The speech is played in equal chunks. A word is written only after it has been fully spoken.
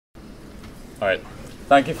All right.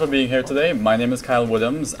 Thank you for being here today. My name is Kyle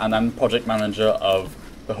Woodhams, and I'm project manager of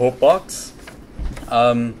the Hope Box.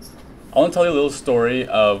 I want to tell you a little story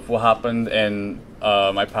of what happened in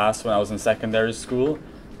my past when I was in secondary school.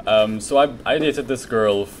 So I dated this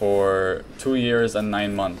girl for 2 years and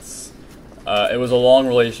 9 months. It was a long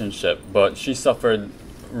relationship, but she suffered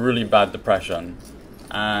really bad depression,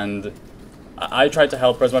 and I tried to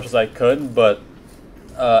help her as much as I could, but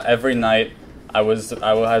every night I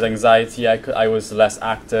had anxiety. I was less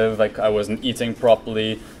active. I wasn't eating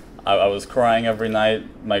properly. I was crying every night.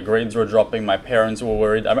 My grades were dropping. My parents were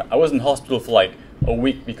worried. I was in hospital for like a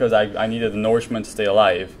week because I needed the nourishment to stay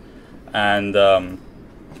alive. And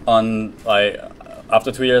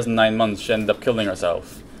after 2 years and 9 months, she ended up killing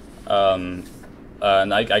herself. And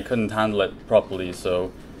I couldn't handle it properly.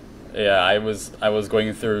 So yeah, I was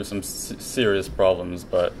going through some serious problems,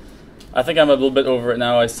 but I think I'm a little bit over it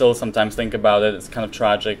now. I still sometimes think about it. It's kind of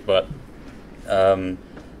tragic, but I'm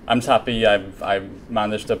just happy I've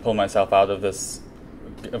managed to pull myself out of this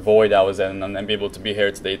void I was in and be able to be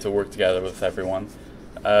here today to work together with everyone.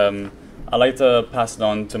 I'd like to pass it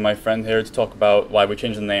on to my friend here to talk about why we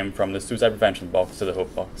changed the name from the Suicide Prevention Box to the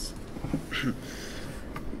Hope Box. Good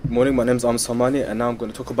morning, my name is Samani, and now I'm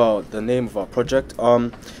going to talk about the name of our project.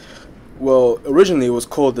 Well, originally it was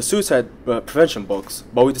called the Suicide Prevention Box,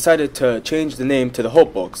 but we decided to change the name to the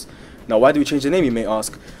Hope Box. Now, why do we change the name, you may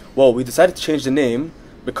ask? Well, we decided to change the name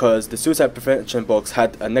because the Suicide Prevention Box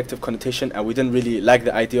had a negative connotation and we didn't really like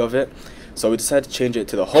the idea of it. So we decided to change it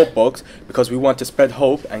to the Hope Box because we want to spread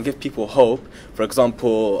hope and give people hope. For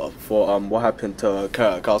example, for what happened to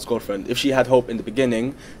Carl's girlfriend. If she had hope in the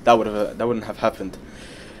beginning, that wouldn't have happened.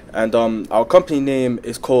 And our company name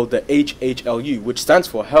is called the HHLU, which stands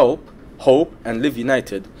for Help, Hope and Live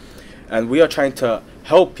United. And we are trying to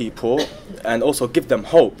help people and also give them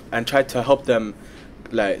hope and try to help them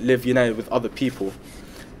live united with other people.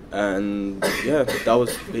 And yeah, that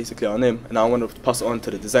was basically our name. And I want to pass it on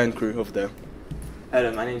to the design crew over there.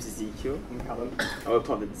 Hello, my name is Ezekiel. I'm Callum. I work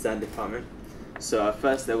part of the design department. So at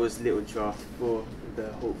first there was a little draft for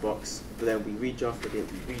the Hope Box, but then we redrafted it,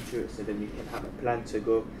 we redrew it so then we can have a plan to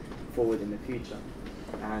go forward in the future.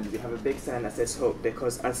 And we have a big sign that says hope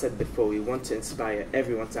because, as I said before, we want to inspire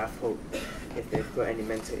everyone to have hope if they've got any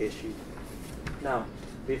mental issues. Now,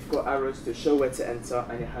 we've got arrows to show where to enter,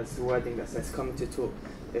 and it has the wording that says come to talk,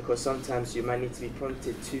 because sometimes you might need to be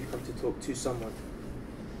prompted to come to talk to someone.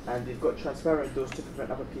 And we've got transparent doors to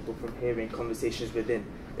prevent other people from hearing conversations within,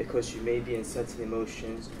 because you may be in certain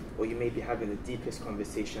emotions or you may be having the deepest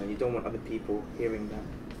conversation and you don't want other people hearing that.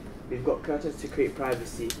 We've got curtains to create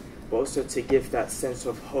privacy, but also to give that sense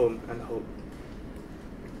of home and hope.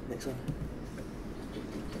 Next one.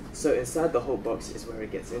 So inside the Hope Box is where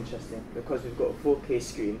it gets interesting, because we've got a 4K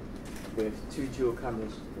screen with 2 dual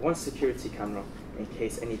cameras, one security camera in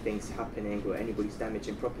case anything's happening or anybody's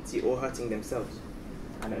damaging property or hurting themselves,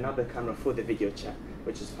 and another camera for the video chat,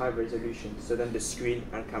 which is 5 resolution, so then the screen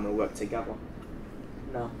and camera work together.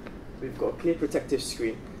 Now, we've got a clear protective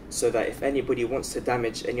screen so that if anybody wants to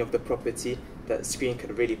damage any of the property, that screen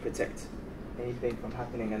could really protect anything from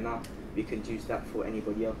happening, and now we can use that for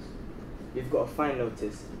anybody else. We've got a fine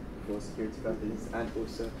notice for security purposes and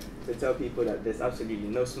also to tell people that there's absolutely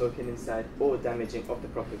no smoking inside or damaging of the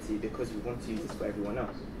property, because we want to use this for everyone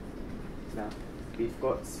else. Now, we've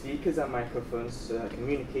got speakers and microphones so that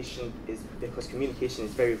communication is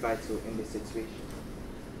very vital in this situation.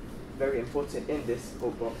 Very important in this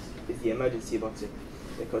Hope Box is the emergency button,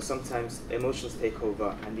 because sometimes emotions take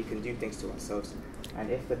over and we can do things to ourselves.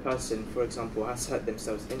 And if the person, for example, has hurt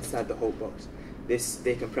themselves inside the Hope Box,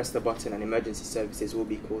 they can press the button and emergency services will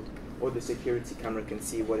be called, or the security camera can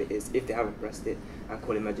see what it is if they haven't pressed it and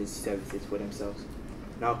call emergency services for themselves.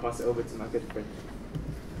 Now I'll pass it over to my good friend.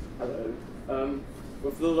 Hello.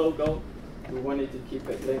 With the logo, we wanted to keep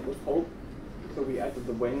it linked with hope, so we added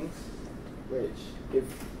the wings, which give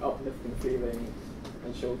uplifting feelings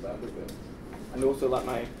and shows that with it. And also, like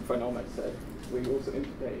my friend Ahmed said, we also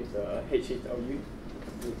integrated HHLU,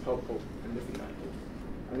 which is helpful and living united.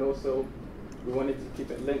 And also, we wanted to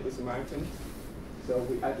keep it linked with Samaritans, so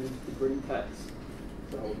we added the green text.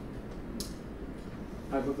 So,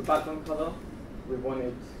 and with the background color, we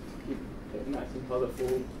wanted to keep it nice and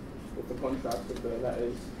colorful with the contrast of the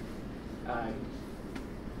letters, and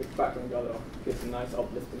the background color gives a nice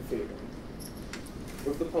uplifting feeling.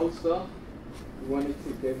 With the poster, we wanted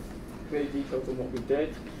to give clear details on what we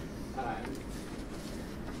did and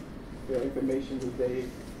the information we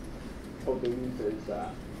gave told the users that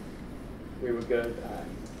we were good and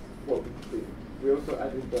what we could do. We also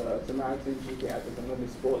added the Samaritans, we added another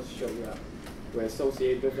sports show that we're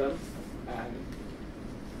associated with them, and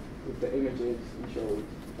with the images we showed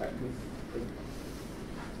that this is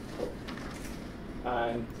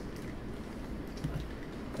and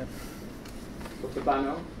with the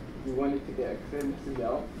banner, we wanted to get a clear message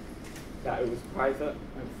out that it was private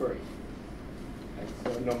and free. And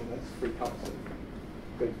so anonymous free counselling.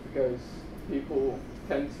 Because people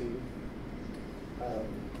tend to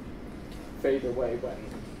fade away when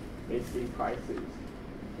they see prices.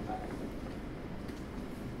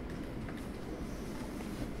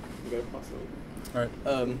 Go possible. Alright.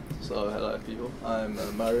 So hello people, I'm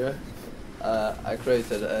Mario. I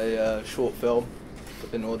created a short film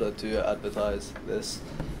in order to advertise this.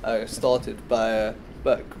 I started by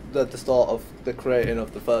back at the start of the creating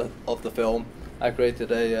of the film. I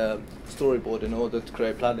created a storyboard in order to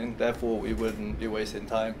create planning. Therefore, we wouldn't be wasting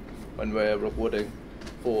time when we're recording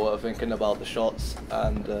for thinking about the shots.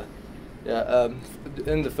 And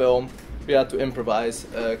in the film, we had to improvise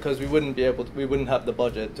because we wouldn't have the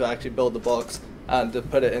budget to actually build the box and to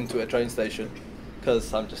put it into a train station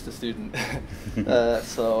because I'm just a student.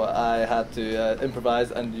 So I had to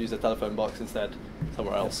improvise and use a telephone box instead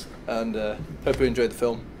somewhere else. And hope you enjoyed the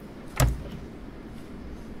film.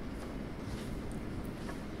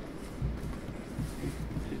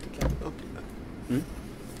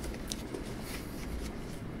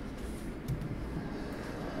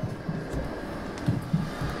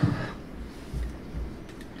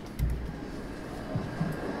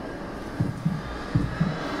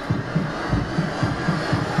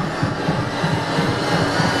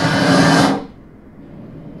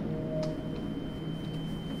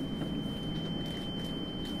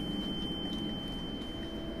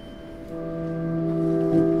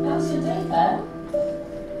 How's your day, Kyle?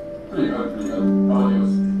 Pretty good, pretty good. How about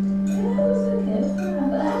yours? Yeah, it was okay.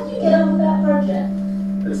 But how did you get on with that project?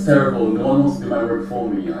 It's terrible. No one wants to do my work for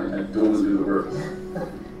me. I don't want to do the work.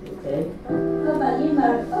 Okay. How about you,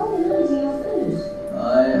 Mary? Oh, you're losing your food. I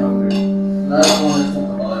am hungry. I don't want to talk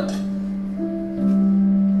about it.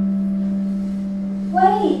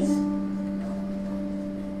 Wait!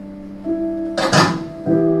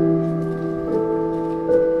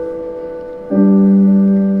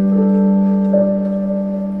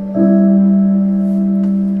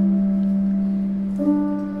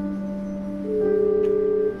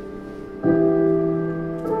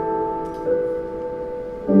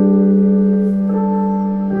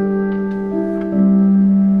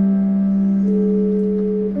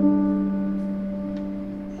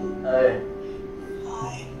 Hey.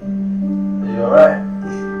 Are you alright?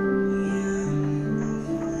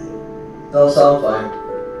 Don't sound fine.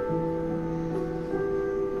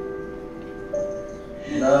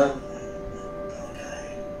 No.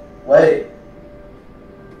 Wait.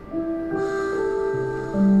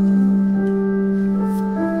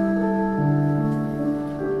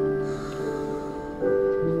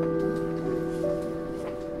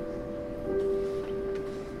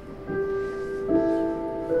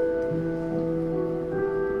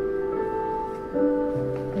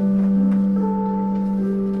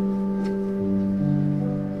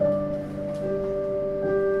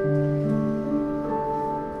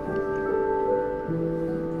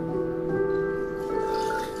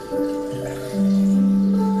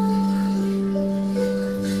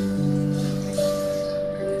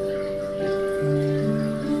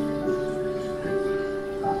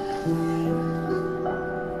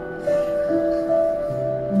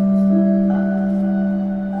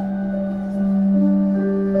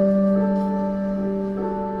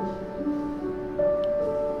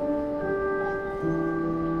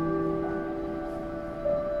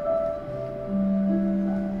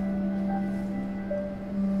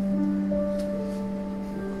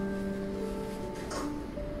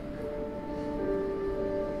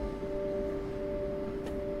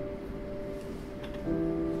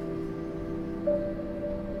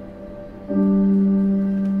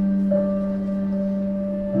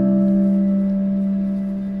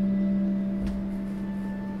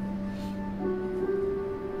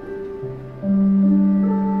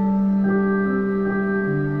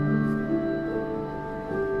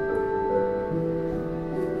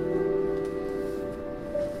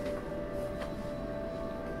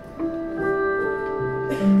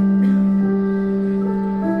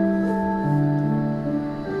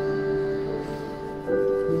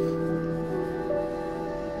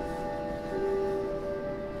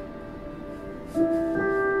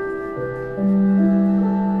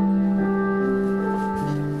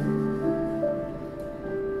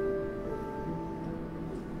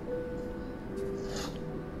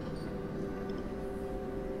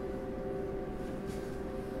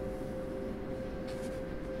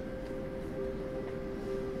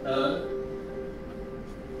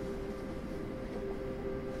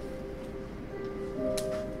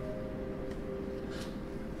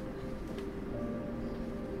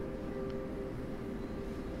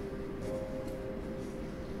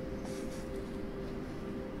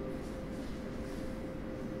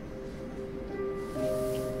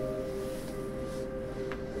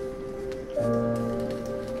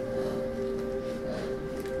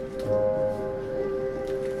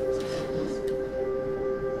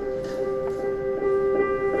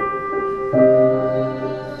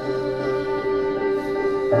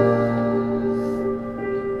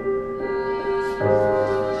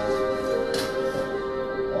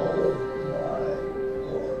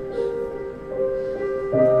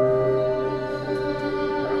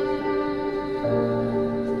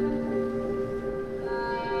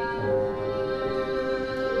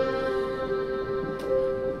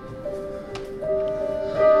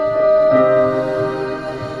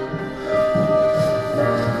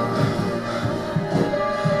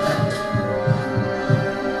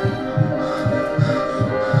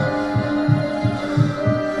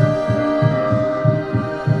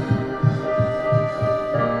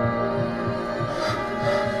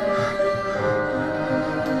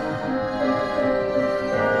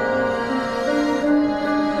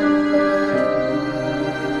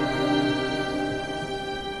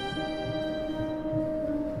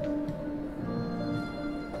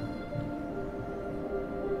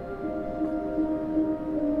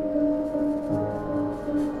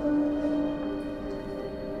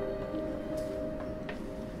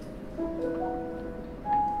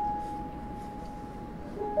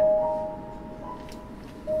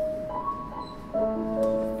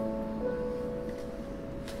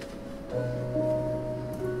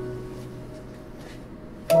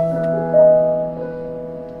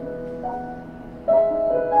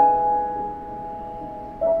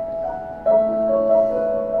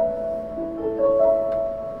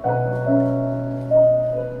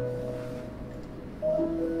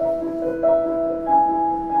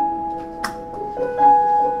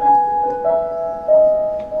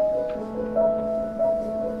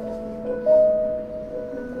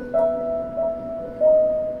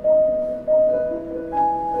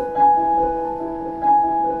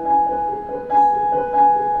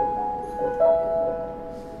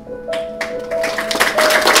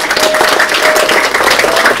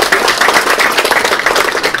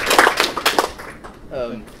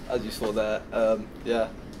 as you saw there. Yeah,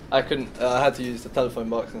 I couldn't. I had to use the telephone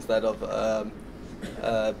box instead of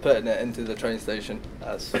putting it into the train station,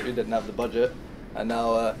 as we didn't have the budget. And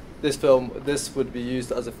now this would be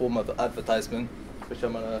used as a form of advertisement, which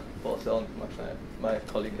I'm gonna pass on to my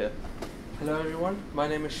colleague here. Hello everyone, my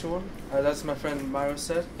name is Sean. As my friend Mario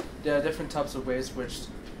said, there are different types of ways which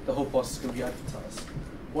the Hope Box is going to be advertised.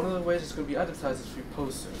 One of the ways it's going to be advertised is through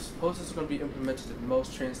posters. Posters are going to be implemented in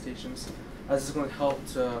most train stations, as it's going to help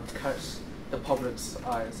to catch the public's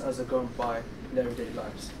eyes as they're going by in their everyday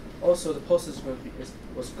lives. Also, the posters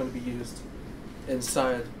was going to be used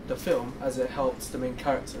inside the film, as it helps the main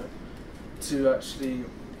character to actually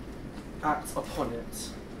act upon it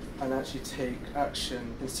and actually take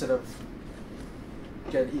action instead of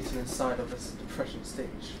getting eaten inside of this depression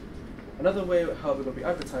stage. Another way how we're going to be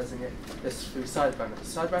advertising it is through side banners.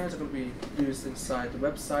 Side banners are going to be used inside the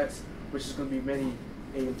websites, which is going to be mainly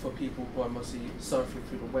aimed for people who are mostly surfing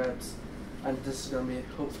through the webs, and this is going to be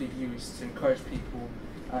hopefully used to encourage people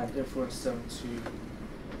and influence them to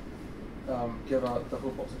give out the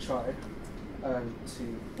Hope Box a try and to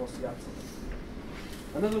mostly act on it.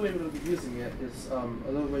 Another way we're going to be using it is,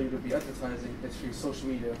 another way we're going to be advertising is through social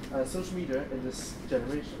media. Social media in this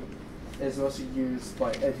generation is mostly used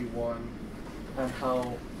by everyone, and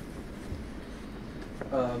how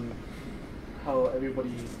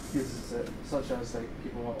everybody uses it, such as like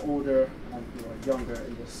people who are older and people who are younger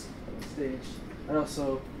in this kind of stage. And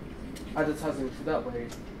also, advertising through that way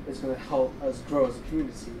is going to help us grow as a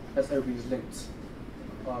community, as everybody's linked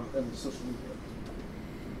in social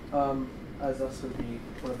media. As that's going to be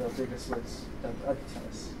one of the biggest ways to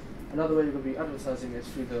advertise. Another way we're going to be advertising is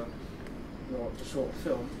through the short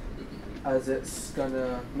film, as it's going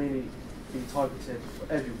to mainly be targeted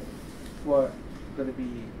for everyone who are going to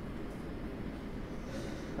be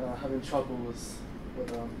having troubles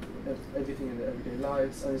with everything in their everyday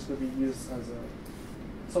lives, and it's going to be used as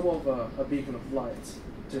somewhat of a beacon of light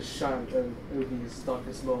to shine in these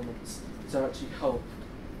darkest moments, to actually help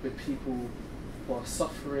with people who are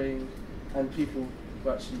suffering, and people who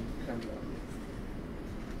actually can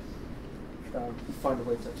find a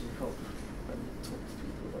way to actually help and talk to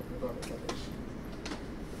people about that issue.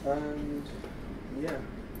 And yeah.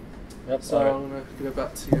 Yep. So I'm going to go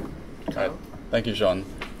back to you, Kyle. Right. Thank you, Sean.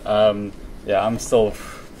 Yeah, I'm still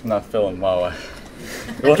from that film. Wow.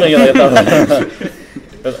 Watching it like that.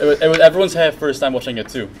 It was everyone's first time watching it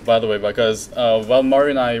too, by the way, because while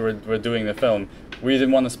Mario and I were doing the film, we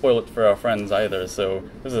didn't want to spoil it for our friends either, so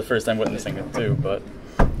this is the first time witnessing it too. But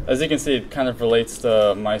as you can see, it kind of relates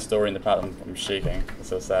to my story in the past. I'm shaking, it's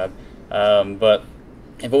so sad. But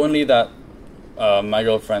if only that my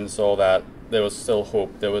girlfriend saw that there was still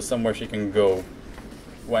hope, there was somewhere she can go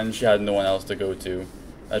when she had no one else to go to,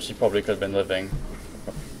 that she probably could have been living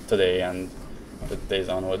today and the days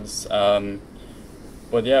onwards.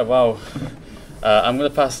 But yeah, wow. I'm going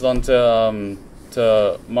to pass it on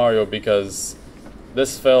to Mario, because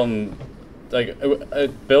this film, like,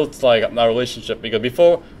 it built like our relationship, because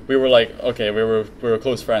before we were like, okay, we were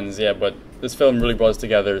close friends, yeah, but this film really brought us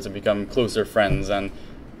together to become closer friends, and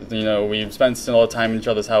you know, we spent a lot of time in each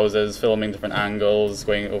other's houses, filming different angles,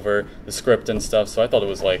 going over the script and stuff, so I thought it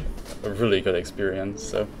was like a really good experience.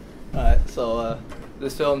 So Alright, so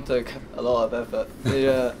this film took a lot of effort. Me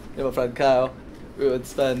and my friend Kyle, we would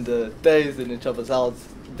spend days in each other's house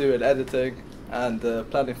doing editing and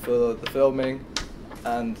planning for the filming,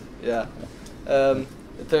 and yeah, it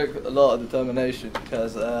took a lot of determination,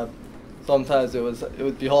 because sometimes it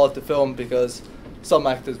would be hard to film because some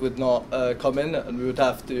actors would not come in, and we would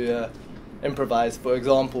have to improvise. For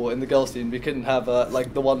example, in the girl scene, we couldn't have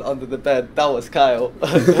like the one under the bed. That was Kyle.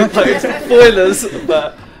 Like, spoilers,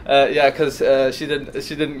 but yeah, because she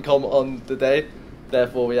didn't come on the day,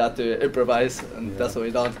 therefore we had to improvise, and that's what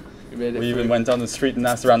we done. We even went down the street and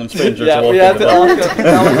asked a random stranger yeah, to walk we had to ask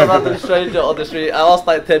that was a random stranger on the street. I asked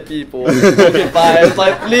like 10 people walking by. I was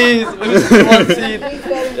like, please, we just do one scene.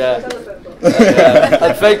 Yeah.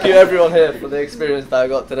 And thank you everyone here for the experience that I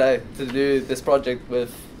got today to do this project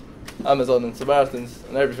with Amazon and Samaritans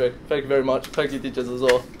and everything. Thank you very much. Thank you teachers as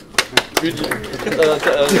well. Thank you very much.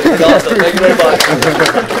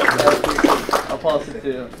 I'll pass it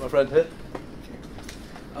to my friend here.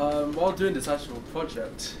 While doing this actual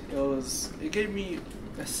project, it gave me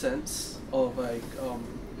a sense of like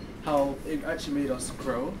how it actually made us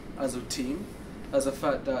grow as a team, as a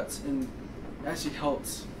fact that it actually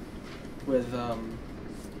helped with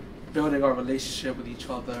building our relationship with each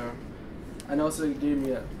other, and also it gave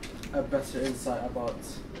me a better insight about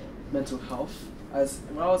mental health. As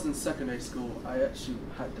when I was in secondary school, I actually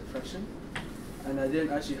had depression, and I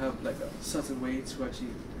didn't actually have like a certain way to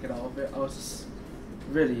actually get out of it. I was just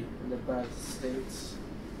really in a bad state.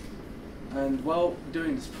 And while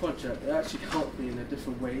doing this project, it actually helped me in a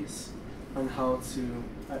different ways on how to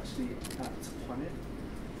actually act upon it.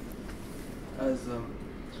 As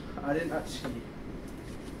I didn't actually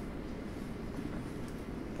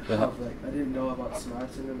have I didn't know about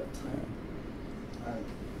Samaritan at that time. And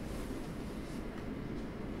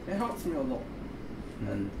it helped me a lot.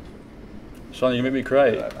 And Sean, you made me cry.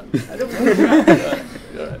 I don't know.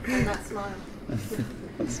 And that smile.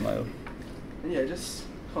 That smile. And yeah, it just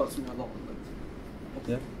helps me a lot.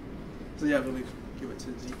 Yeah. So yeah, I'm gonna give it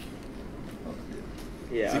to Zeke.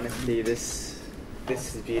 Yeah, honestly, this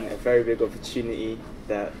has been a very big opportunity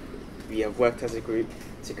that we have worked as a group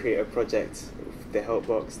to create a project, the Help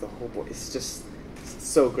Box, the whole box. It's just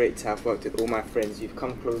so great to have worked with all my friends. We've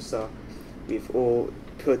come closer. We've all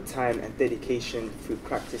put time and dedication through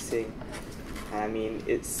practicing. I mean,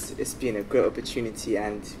 it's been a great opportunity,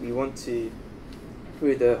 and we want to,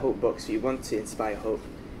 through the Hope Box, we want to inspire hope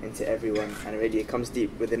into everyone, and already it comes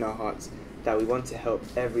deep within our hearts that we want to help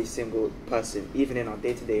every single person, even in our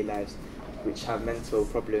day-to-day lives, which have mental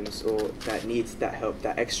problems or that needs that help,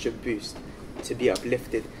 that extra boost to be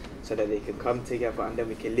uplifted, so that they can come together and then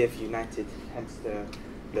we can live united, hence the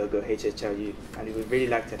logo HHLU. And we would really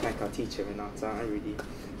like to thank our teacher Renata and Rudy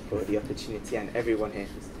for the opportunity, and everyone here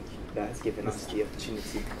that has given us the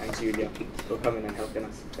opportunity, and Julia for coming and helping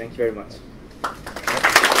us. Thank you very much.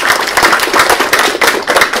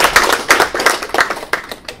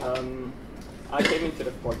 I came into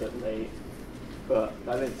the project late, but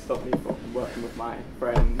that didn't stop me from working with my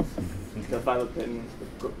friends, developing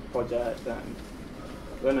the project and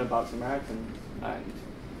learning about Samaritans. And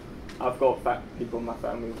I've got people in my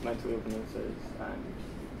family with mental illnesses, and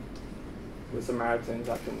with Samaritans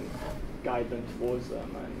I can guide them towards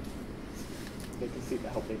them, and they can see the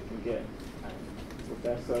help they can get. And with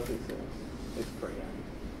their services, it's free.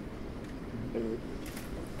 And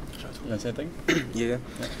You want to say anything? Yeah.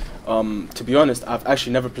 To be honest, I've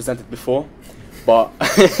actually never presented before, but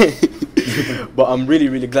but I'm really,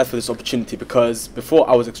 really glad for this opportunity, because before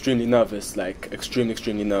I was extremely nervous, like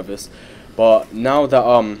extremely nervous. But now that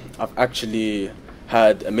I've actually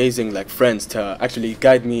had amazing friends to actually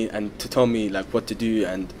guide me and to tell me what to do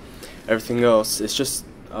and everything else, it just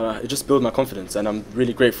built my confidence, and I'm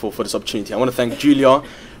really grateful for this opportunity. I want to thank Julia,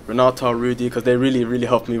 Renata, Rudy, because they really, really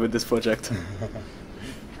helped me with this project.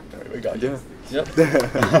 We got you. Yeah. Yep.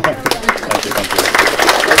 Thank you.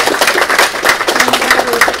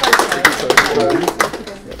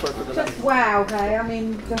 Just wow, hey, I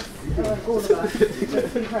mean, just all of that.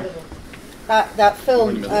 Just incredible. That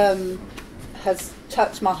film has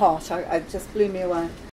touched my heart. It just blew me away.